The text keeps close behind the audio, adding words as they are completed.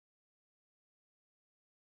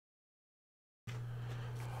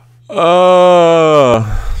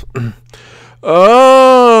Ah,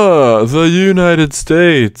 the United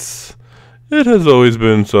States. It has always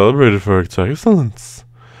been celebrated for its excellence.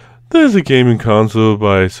 There's a gaming console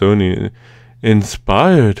by Sony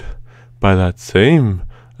inspired by that same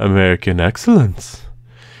American excellence.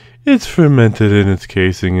 It's fermented in its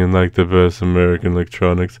casing, and like the best American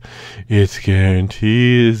electronics, its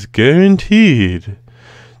guarantee is guaranteed.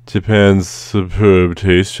 Japan's superb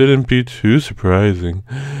taste shouldn't be too surprising.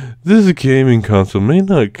 This gaming console may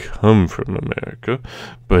not come from America,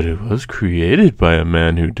 but it was created by a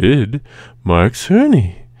man who did, Mark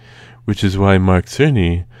Cerny, which is why Mark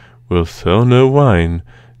Cerny will sell no wine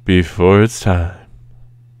before its time.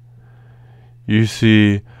 You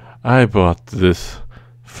see, I bought this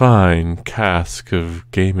fine cask of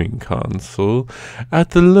gaming console at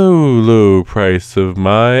the low price of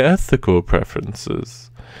my ethical preferences,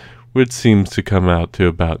 which seems to come out to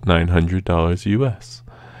about $900 US.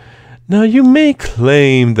 Now you may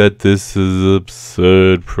claim that this is an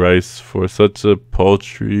absurd price for such a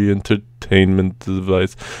paltry entertainment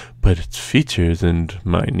device, but its features and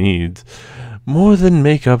my needs more than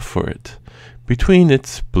make up for it. Between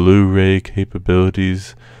its Blu-ray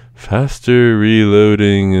capabilities, faster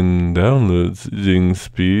reloading and downloading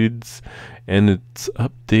speeds, and its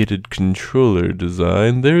updated controller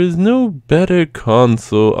design, there is no better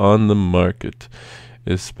console on the market,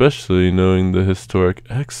 especially knowing the historic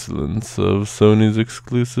excellence of Sony's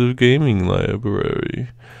exclusive gaming library.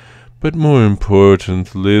 But more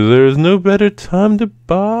importantly, there is no better time to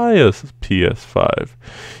buy a PS5.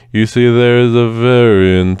 You see, there is a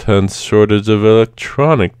very intense shortage of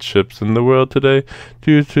electronic chips in the world today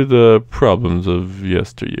due to the problems of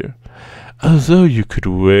yesteryear. Although you could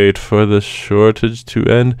wait for the shortage to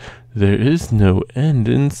end, there is no end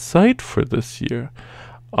in sight for this year.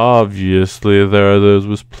 Obviously, there are those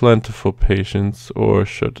with plentiful patience or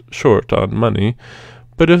short on money,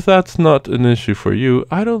 but if that's not an issue for you,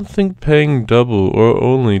 I don't think paying double or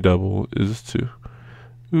only double is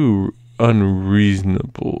too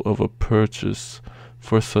unreasonable of a purchase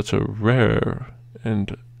for such a rare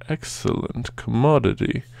and excellent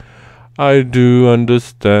commodity. I do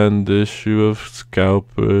understand the issue of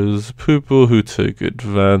scalpers, people who take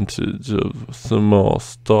advantage of small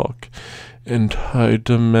stock and high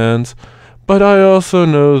demands, but I also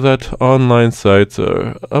know that online sites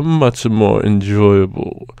are a much more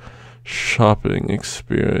enjoyable shopping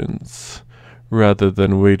experience, rather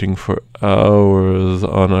than waiting for hours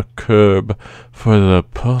on a curb for the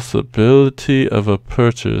possibility of a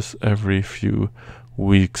purchase every few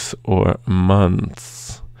weeks or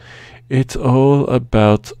months. It's all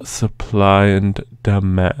about supply and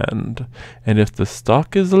demand, and if the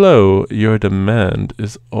stock is low, your demand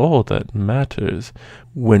is all that matters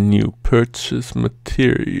when you purchase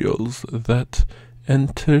materials that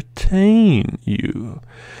entertain you.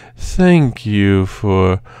 Thank you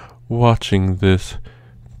for watching this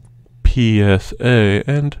PSA,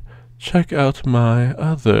 and check out my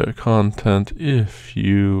other content if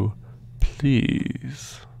you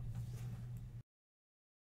please.